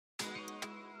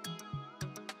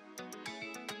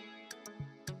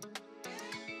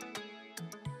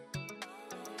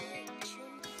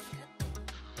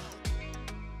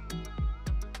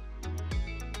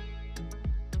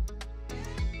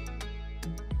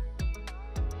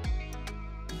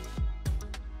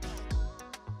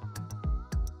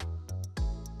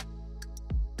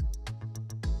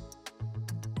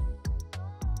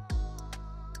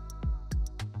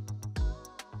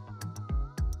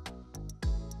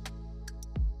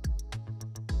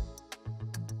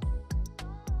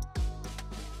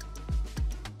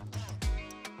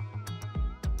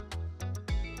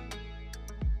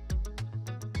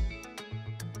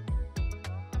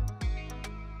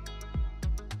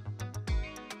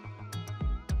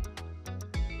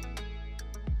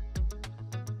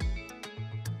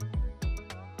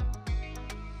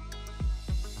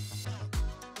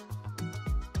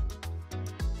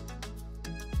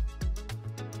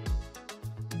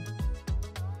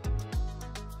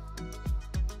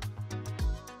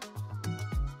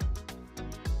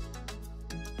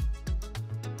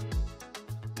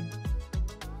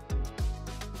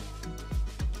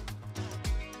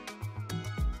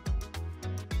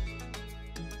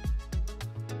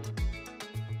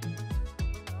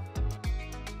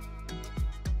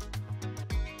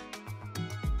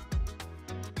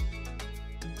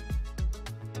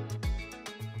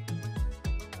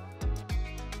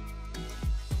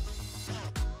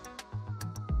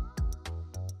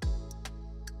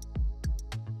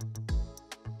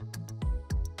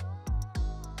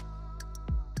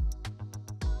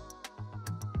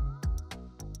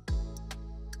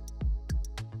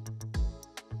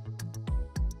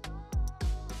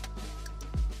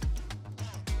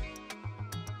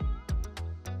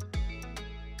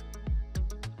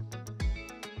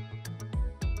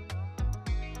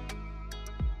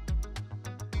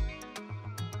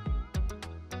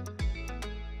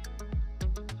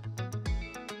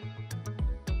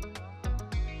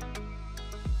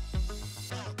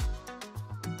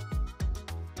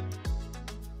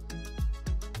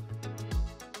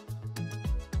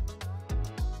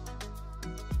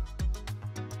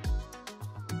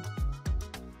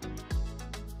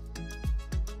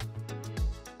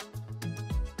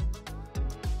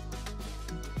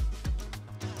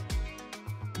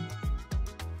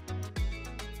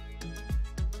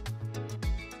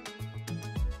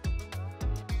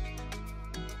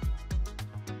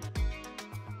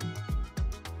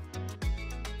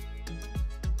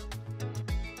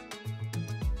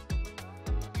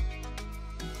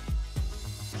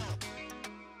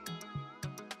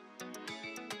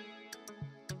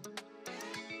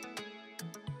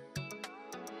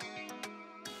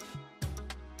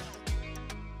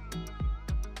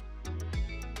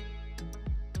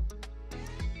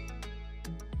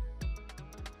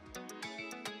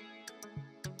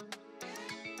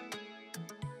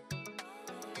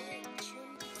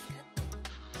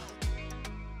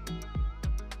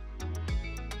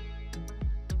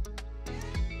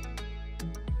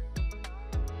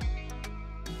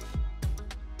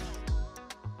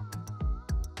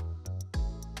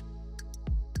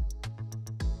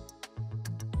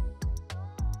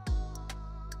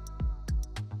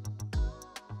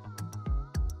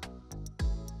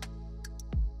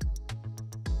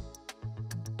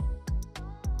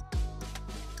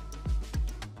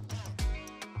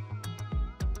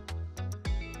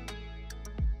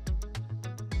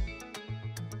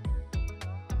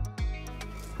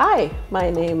Hi,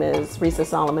 my name is Resa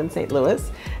Solomon, St.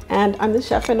 Louis, and I'm the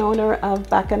chef and owner of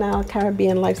Baccanalle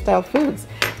Caribbean Lifestyle Foods.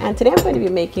 And today I'm going to be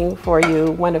making for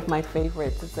you one of my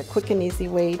favorites. It's a quick and easy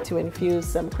way to infuse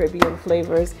some Caribbean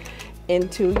flavors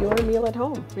into your meal at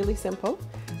home. Really simple.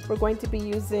 We're going to be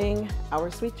using our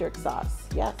sweet jerk sauce.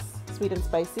 Yes, sweet and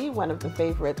spicy, one of the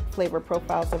favorite flavor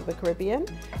profiles of the Caribbean,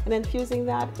 and infusing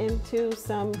that into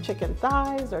some chicken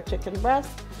thighs or chicken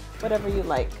breast, whatever you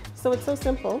like. So it's so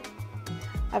simple.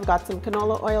 I've got some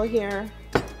canola oil here,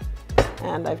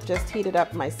 and I've just heated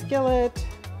up my skillet.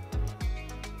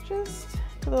 Just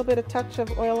a little bit of touch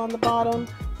of oil on the bottom.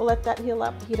 We'll let that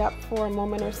heat up for a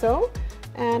moment or so.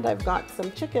 And I've got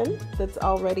some chicken that's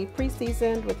already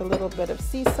pre-seasoned with a little bit of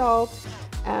sea salt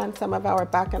and some of our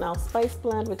Baccanalle spice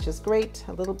blend, which is great.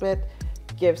 A little bit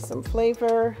gives some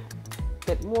flavor, a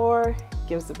bit more,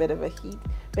 gives a bit of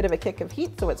a kick of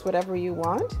heat, so it's whatever you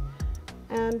want.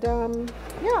 And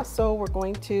yeah, so we're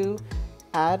going to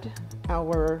add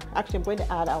actually I'm going to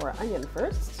add our onion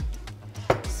first.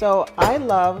 So I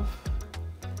love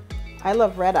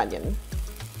red onion.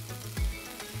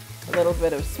 A little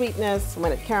bit of sweetness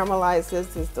when it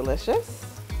caramelizes is delicious.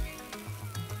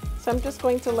 So I'm just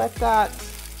going to let that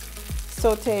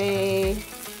saute,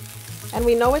 and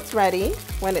we know it's ready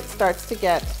when it starts to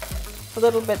get a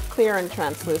little bit clear and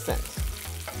translucent.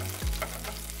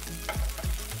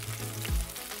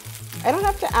 I don't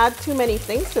have to add too many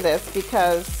things to this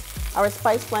because our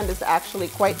spice blend is actually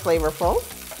quite flavorful.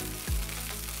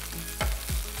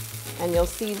 And you'll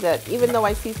see that even though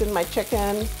I season my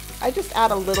chicken, I just add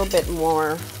a little bit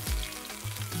more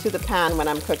to the pan when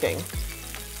I'm cooking.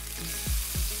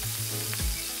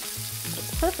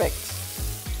 That's perfect.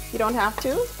 You don't have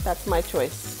to, that's my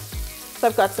choice. So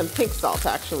I've got some pink salt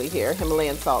actually here,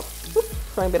 Himalayan salt. Oop,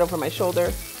 throwing a bit over my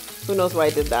shoulder. Who knows why I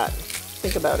did that?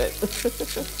 Think about it.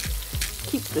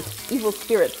 Keep the evil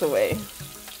spirits away.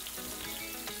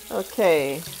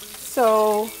 Okay,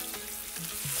 so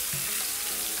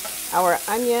our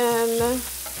onion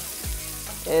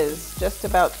is just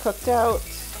about cooked out.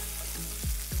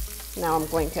 Now I'm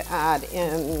going to add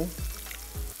in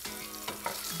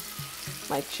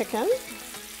my chicken.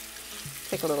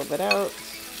 Take a little bit out.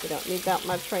 We don't need that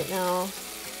much right now.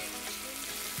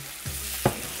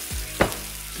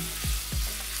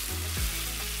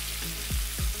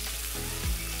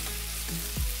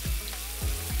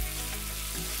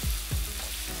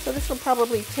 So this will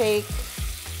probably take,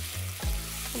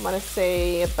 I'm going to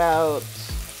say about,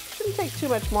 shouldn't take too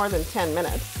much more than 10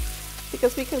 minutes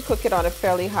because we can cook it on a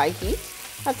fairly high heat.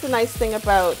 That's the nice thing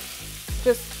about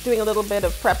just doing a little bit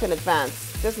of prep in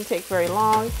advance. It doesn't take very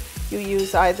long. You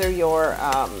use either your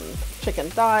chicken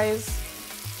thighs,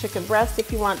 chicken breast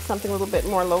if you want something a little bit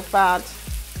more low fat.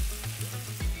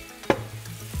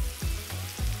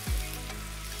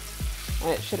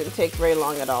 And it shouldn't take very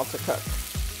long at all to cook.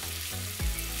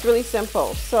 It's really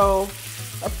simple. So,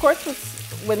 of course,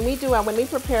 when we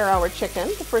prepare our chicken,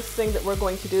 the first thing that we're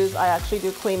going to do is I actually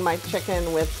do clean my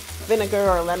chicken with vinegar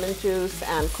or lemon juice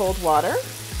and cold water.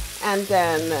 And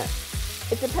then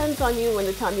it depends on you and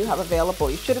the time you have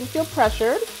available. You shouldn't feel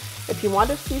pressured. If you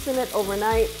want to season it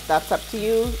overnight, that's up to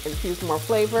you. Infuse more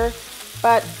flavor.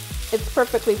 But it's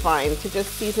perfectly fine to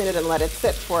just season it and let it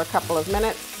sit for a couple of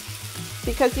minutes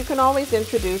because you can always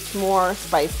introduce more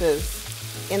spices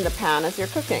in the pan as you're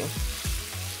cooking.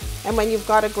 And when you've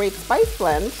got a great spice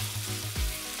blend,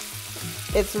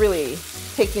 it's really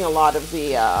taking a lot of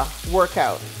the work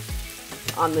out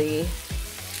from the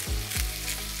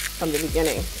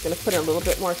beginning. I'm going to put in a little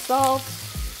bit more salt.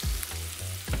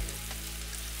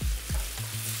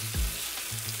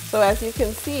 So as you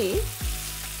can see,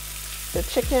 the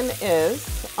chicken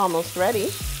is almost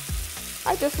ready.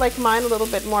 I just like mine a little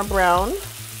bit more brown.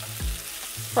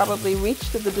 Probably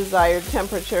reached the desired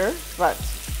temperature, but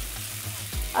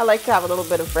I like to have a little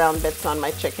bit of brown bits on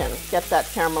my chicken, get that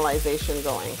caramelization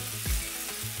going.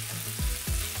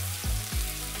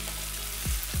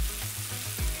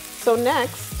 So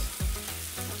next,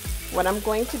 what I'm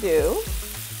going to do,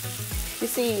 you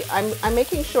see, I'm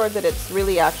making sure that it's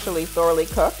really actually thoroughly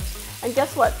cooked. And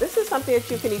guess what? This is something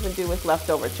that you can even do with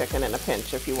leftover chicken in a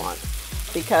pinch if you want,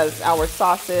 because our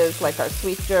sauces, like our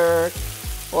sweet jerk,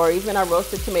 or even our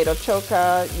roasted tomato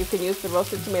choka, you can use the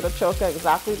roasted tomato choka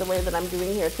exactly the way that I'm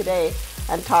doing here today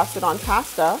and toss it on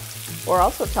pasta, or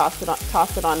also toss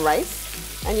it on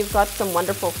rice, and you've got some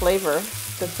wonderful flavor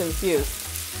that's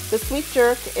infused. The sweet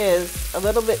jerk is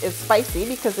spicy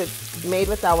because it's made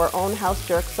with our own house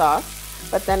jerk sauce,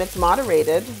 but then it's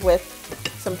moderated with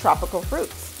some tropical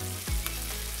fruits.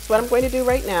 So what I'm going to do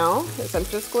right now is I'm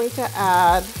just going to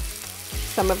add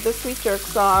some of the sweet jerk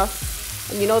sauce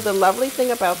And you know the lovely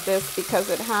thing about this, because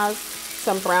it has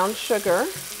some brown sugar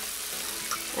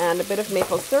and a bit of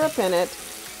maple syrup in it,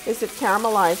 is it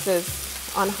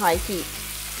caramelizes on high heat.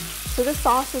 So this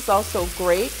sauce is also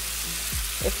great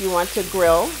if you want to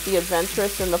grill, be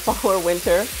adventurous in the fall or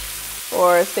winter,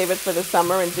 or save it for the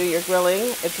summer and do your grilling.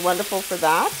 It's wonderful for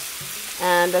that.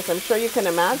 And as I'm sure you can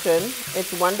imagine,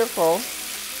 it's wonderful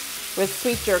with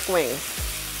sweet jerk wings.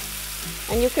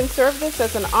 And you can serve this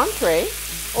as an entree,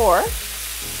 or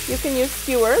you can use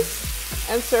skewers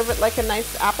and serve it like a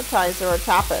nice appetizer or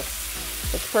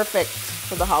tapas. It's perfect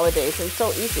for the holidays and so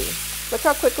easy. Look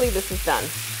how quickly this is done.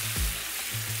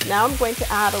 Now I'm going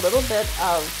to add a little bit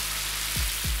of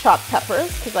chopped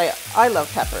peppers, because I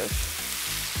love peppers.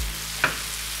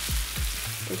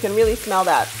 You can really smell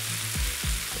that.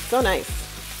 It's so nice.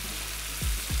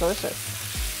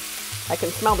 Delicious. I can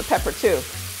smell the pepper too.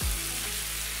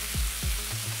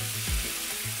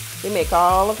 We make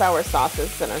all of our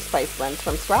sauces and our spice blends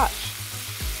from scratch.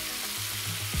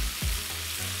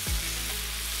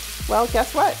 Well,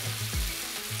 guess what?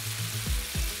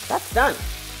 That's done.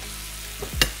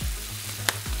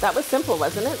 That was simple,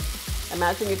 wasn't it?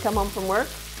 Imagine you come home from work.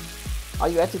 All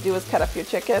you had to do was cut up your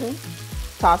chicken,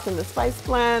 toss in the spice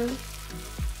blend,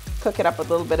 cook it up with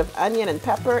a little bit of onion and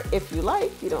pepper if you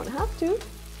like. You don't have to.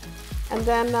 And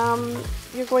then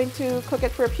you're going to cook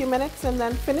it for a few minutes and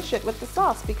then finish it with the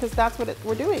sauce, because that's what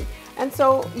we're doing. And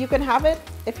so you can have it,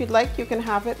 if you'd like, you can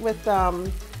have it with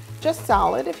just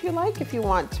salad if you like, if you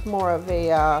want more of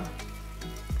a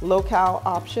low-cal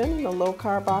option, a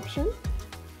low-carb option.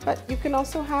 But you can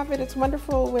also have it, it's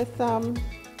wonderful with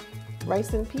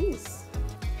rice and peas.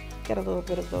 Get a little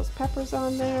bit of those peppers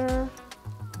on there.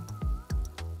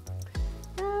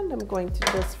 And I'm going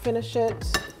to just finish it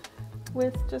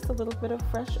with just a little bit of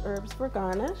fresh herbs for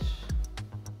garnish.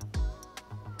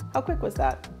 How quick was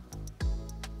that?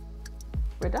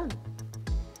 We're done.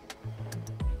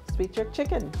 Sweet jerk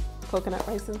chicken, coconut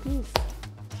rice and peas.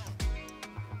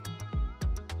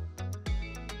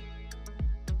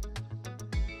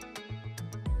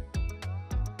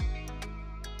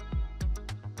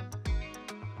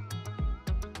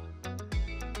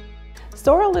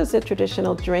 Sorrel is a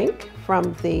traditional drink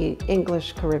from the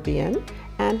English Caribbean,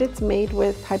 and it's made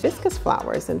with hibiscus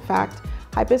flowers. In fact,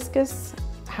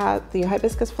 the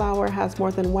hibiscus flower has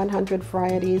more than 100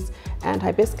 varieties, and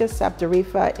Hibiscus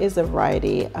sabdarifa is a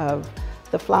variety of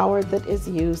the flower that is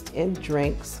used in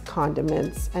drinks,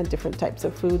 condiments, and different types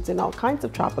of foods in all kinds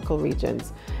of tropical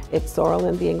regions. It's sorrel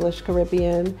in the English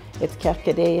Caribbean, it's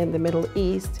kerkede in the Middle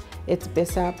East, it's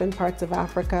bissap in parts of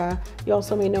Africa. You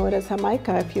also may know it as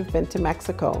Jamaica if you've been to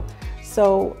Mexico.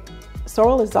 So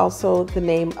sorrel is also the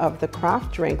name of the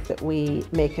craft drink that we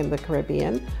make in the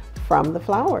Caribbean from the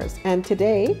flowers. And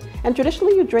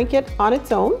traditionally you drink it on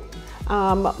its own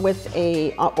with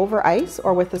over ice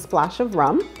or with a splash of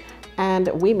rum. And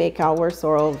we make our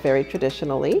sorrel very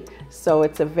traditionally. So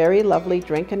it's a very lovely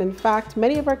drink. And in fact,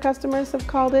 many of our customers have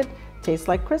called it tastes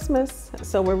like Christmas.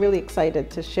 So we're really excited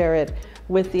to share it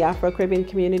with the Afro-Caribbean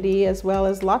community, as well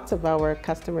as lots of our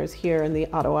customers here in the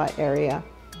Ottawa area.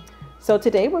 So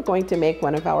today we're going to make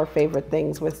one of our favorite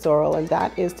things with sorrel, and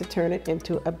that is to turn it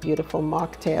into a beautiful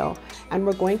mocktail. And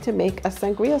we're going to make a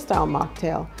sangria style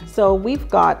mocktail. So we've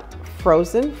got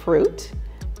frozen fruit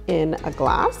in a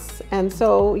glass, and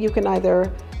so you can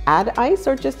either add ice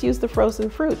or just use the frozen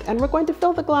fruit. And we're going to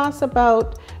fill the glass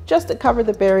about just to cover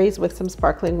the berries with some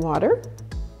sparkling water.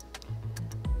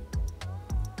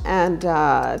 And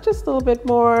just a little bit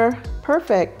more,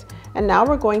 perfect. And now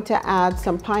we're going to add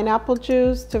some pineapple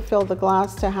juice to fill the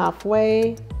glass to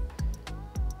halfway.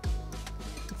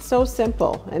 It's so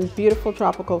simple and beautiful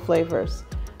tropical flavors.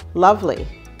 Lovely.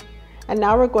 And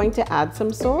now we're going to add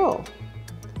some sorrel.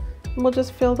 And we'll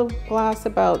just fill the glass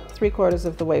about 3/4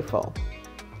 of the way full.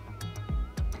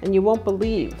 And you won't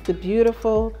believe the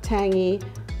beautiful, tangy,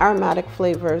 aromatic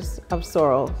flavors of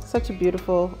sorrel. Such a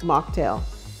beautiful mocktail.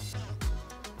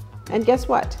 And guess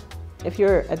what? If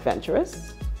you're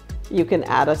adventurous, you can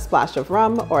add a splash of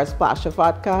rum or a splash of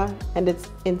vodka, and it's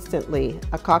instantly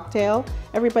a cocktail.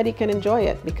 Everybody can enjoy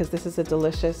it because this is a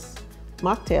delicious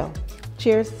mocktail.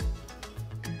 Cheers.